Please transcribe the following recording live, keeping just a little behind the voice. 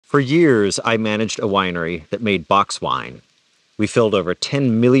For years, I managed a winery that made box wine. We filled over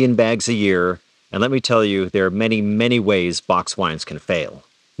 10 million bags a year, and let me tell you, there are many, many ways box wines can fail.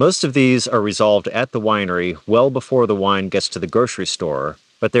 Most of these are resolved at the winery well before the wine gets to the grocery store,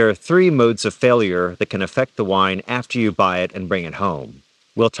 but there are 3 modes of failure that can affect the wine after you buy it and bring it home.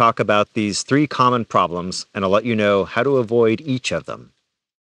 We'll talk about these 3 common problems, and I'll let you know how to avoid each of them.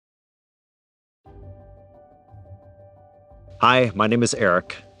 Hi, my name is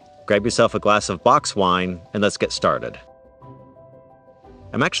Eric. Grab yourself a glass of box wine, and let's get started.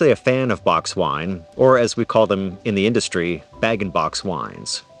 I'm actually a fan of box wine, or as we call them in the industry, bag-and-box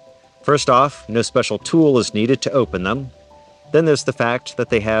wines. First off, no special tool is needed to open them. Then there's the fact that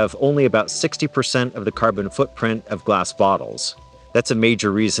they have only about 60% of the carbon footprint of glass bottles. That's a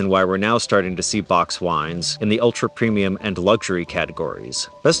major reason why we're now starting to see box wines in the ultra-premium and luxury categories.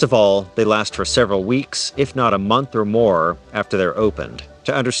 Best of all, they last for several weeks, if not a month or more, after they're opened.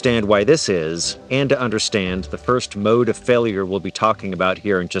 To understand why this is, and to understand the first mode of failure we'll be talking about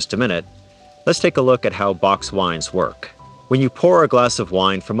here in just a minute, let's take a look at how box wines work. When you pour a glass of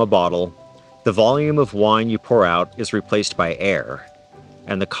wine from a bottle, the volume of wine you pour out is replaced by air,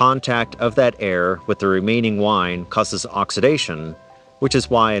 and the contact of that air with the remaining wine causes oxidation, which is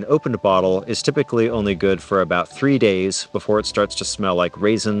why an opened bottle is typically only good for about 3 days before it starts to smell like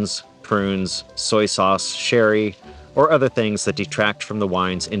raisins, prunes, soy sauce, sherry, or other things that detract from the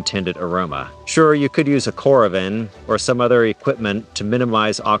wine's intended aroma. Sure, you could use a Coravin or some other equipment to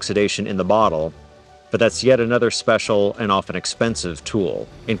minimize oxidation in the bottle, but that's yet another special and often expensive tool.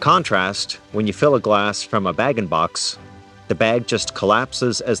 In contrast, when you fill a glass from a bag-and-box, the bag just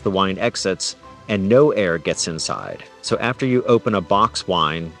collapses as the wine exits and no air gets inside. So after you open a box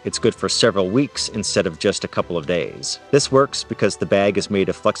wine, it's good for several weeks instead of just a couple of days. This works because the bag is made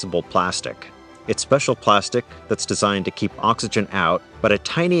of flexible plastic. It's special plastic that's designed to keep oxygen out, but a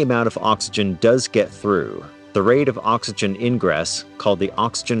tiny amount of oxygen does get through. The rate of oxygen ingress, called the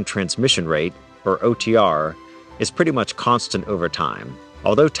oxygen transmission rate, or OTR, is pretty much constant over time.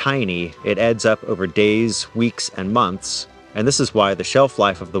 Although tiny, it adds up over days, weeks, and months, and this is why the shelf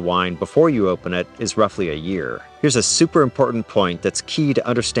life of the wine before you open it is roughly a year. Here's a super important point that's key to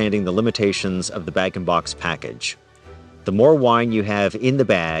understanding the limitations of the bag-and-box package. The more wine you have in the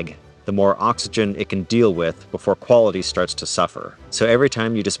bag, the more oxygen it can deal with before quality starts to suffer. So every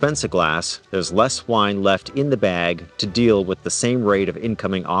time you dispense a glass, there's less wine left in the bag to deal with the same rate of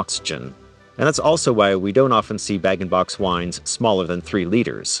incoming oxygen. And that's also why we don't often see bag-and-box wines smaller than 3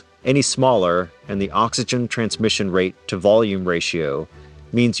 liters. Any smaller, and the oxygen transmission rate to volume ratio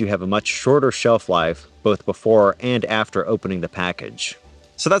means you have a much shorter shelf life both before and after opening the package.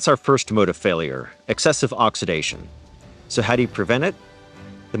 So that's our first mode of failure, excessive oxidation. So how do you prevent it?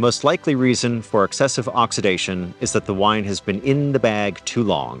 The most likely reason for excessive oxidation is that the wine has been in the bag too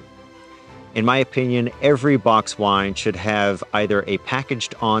long. In my opinion, every box wine should have either a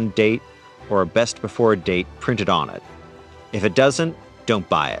packaged on date or a best before date printed on it. If it doesn't, don't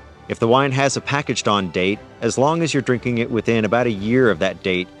buy it. If the wine has a packaged on date, as long as you're drinking it within about a year of that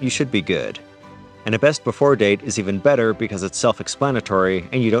date, you should be good. And a best before date is even better because it's self-explanatory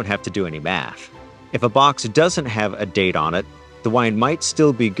and you don't have to do any math. If a box doesn't have a date on it, the wine might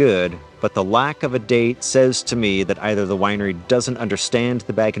still be good, but the lack of a date says to me that either the winery doesn't understand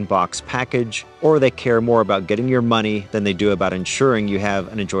the bag-and-box package, or they care more about getting your money than they do about ensuring you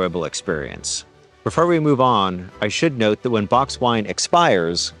have an enjoyable experience. Before we move on, I should note that when box wine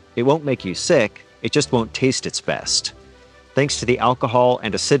expires, it won't make you sick, it just won't taste its best. Thanks to the alcohol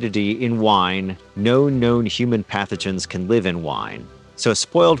and acidity in wine, no known human pathogens can live in wine. So a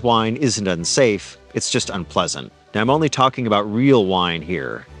spoiled wine isn't unsafe, it's just unpleasant. Now, I'm only talking about real wine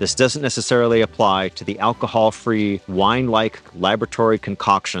here. This doesn't necessarily apply to the alcohol-free, wine-like laboratory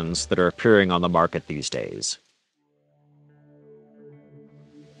concoctions that are appearing on the market these days.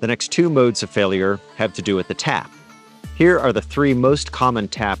 The next 2 modes of failure have to do with the tap. Here are the 3 most common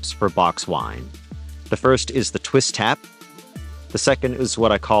taps for box wine. The first is the twist tap. The second is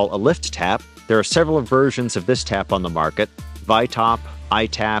what I call a lift tap. There are several versions of this tap on the market. Vitop,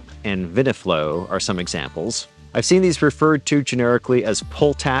 iTap, and Viniflow are some examples. I've seen these referred to generically as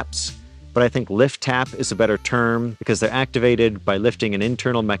pull taps, but I think lift tap is a better term because they're activated by lifting an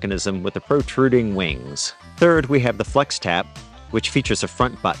internal mechanism with the protruding wings. Third, we have the flex tap, which features a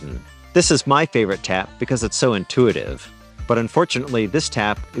front button. This is my favorite tap because it's so intuitive, but unfortunately this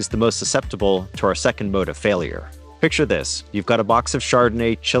tap is the most susceptible to our second mode of failure. Picture this, you've got a box of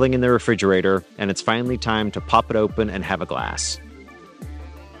Chardonnay chilling in the refrigerator, and it's finally time to pop it open and have a glass.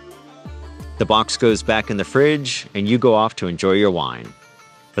 The box goes back in the fridge, and you go off to enjoy your wine.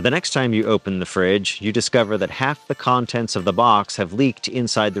 But the next time you open the fridge, you discover that half the contents of the box have leaked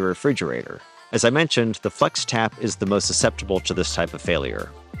inside the refrigerator. As I mentioned, the flex tap is the most susceptible to this type of failure.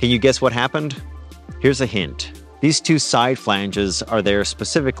 Can you guess what happened? Here's a hint. These two side flanges are there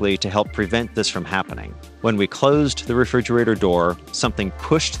specifically to help prevent this from happening. When we closed the refrigerator door, something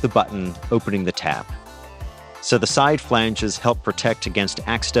pushed the button opening the tap. So the side flanges help protect against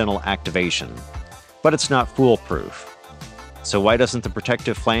accidental activation. But it's not foolproof. So why doesn't the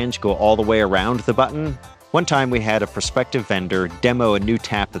protective flange go all the way around the button? One time we had a prospective vendor demo a new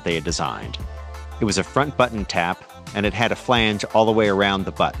tap that they had designed. It was a front button tap, and it had a flange all the way around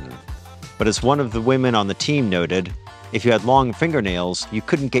the button. But as one of the women on the team noted, if you had long fingernails, you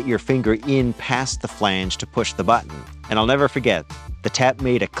couldn't get your finger in past the flange to push the button. And I'll never forget, the tap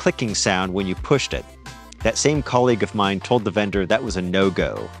made a clicking sound when you pushed it. That same colleague of mine told the vendor that was a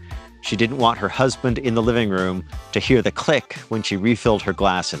no-go. She didn't want her husband in the living room to hear the click when she refilled her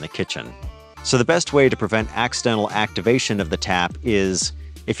glass in the kitchen. So the best way to prevent accidental activation of the tap is,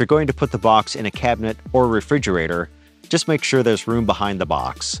 if you're going to put the box in a cabinet or refrigerator, just make sure there's room behind the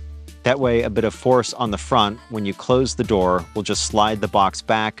box. That way, a bit of force on the front when you close the door will just slide the box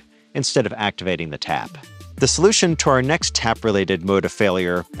back instead of activating the tap. The solution to our next tap-related mode of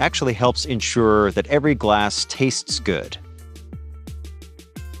failure actually helps ensure that every glass tastes good.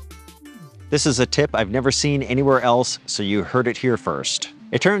 This is a tip I've never seen anywhere else, so you heard it here first.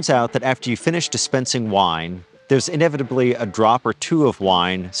 It turns out that after you finish dispensing wine, there's inevitably a drop or two of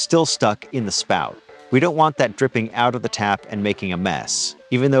wine still stuck in the spout. We don't want that dripping out of the tap and making a mess.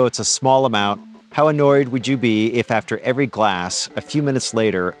 Even though it's a small amount, how annoyed would you be if after every glass, a few minutes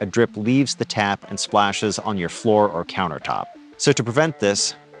later, a drip leaves the tap and splashes on your floor or countertop? So to prevent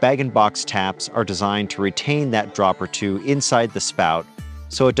this, bag-in-box taps are designed to retain that drop or two inside the spout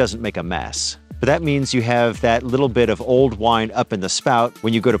so it doesn't make a mess. But that means you have that little bit of old wine up in the spout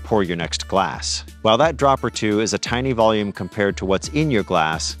when you go to pour your next glass. While that drop or two is a tiny volume compared to what's in your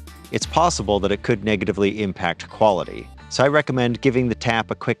glass, it's possible that it could negatively impact quality. So I recommend giving the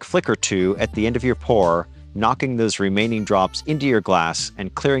tap a quick flick or two at the end of your pour, knocking those remaining drops into your glass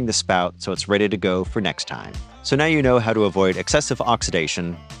and clearing the spout so it's ready to go for next time. So now you know how to avoid excessive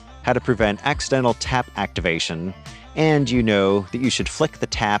oxidation, how to prevent accidental tap activation, and you know that you should flick the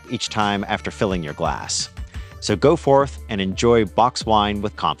tap each time after filling your glass. So go forth and enjoy box wine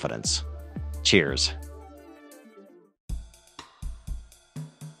with confidence. Cheers.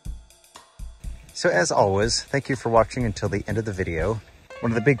 So as always, thank you for watching until the end of the video.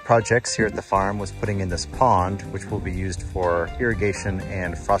 One of the big projects here at the farm was putting in this pond, which will be used for irrigation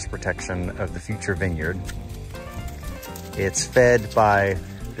and frost protection of the future vineyard. It's fed by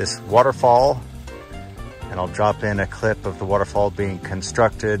this waterfall, and I'll drop in a clip of the waterfall being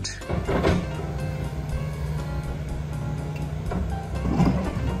constructed.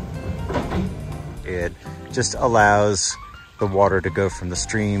 It just allows the water to go from the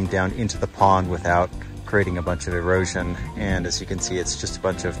stream down into the pond without creating a bunch of erosion. And as you can see, it's just a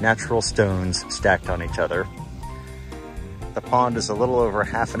bunch of natural stones stacked on each other. The pond is a little over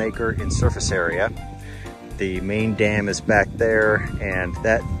 ½ an acre in surface area. The main dam is back there, and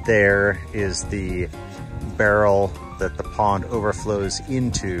that there is the barrel that the pond overflows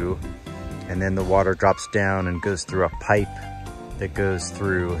into, and then the water drops down and goes through a pipe that goes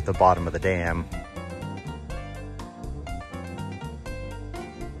through the bottom of the dam.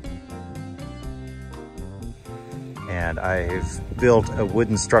 And I've built a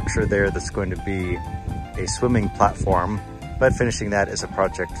wooden structure there that's going to be a swimming platform, but finishing that is a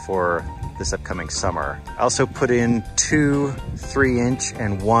project for this upcoming summer. I also put in 2 3-inch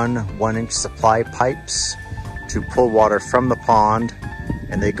and 1 1-inch supply pipes to pull water from the pond,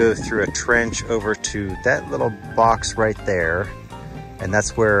 and they go through a trench over to that little box right there, and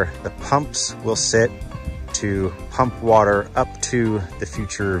that's where the pumps will sit to pump water up to the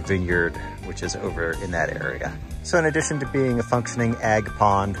future vineyard, which is over in that area. So in addition to being a functioning ag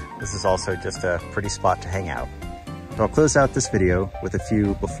pond, this is also just a pretty spot to hang out. So I'll close out this video with a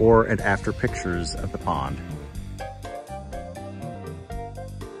few before and after pictures of the pond.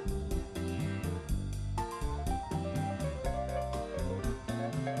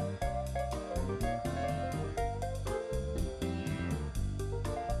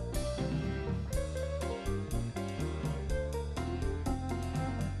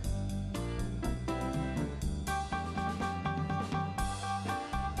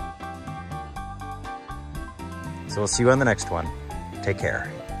 So we'll see you on the next one. Take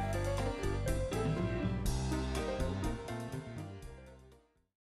care.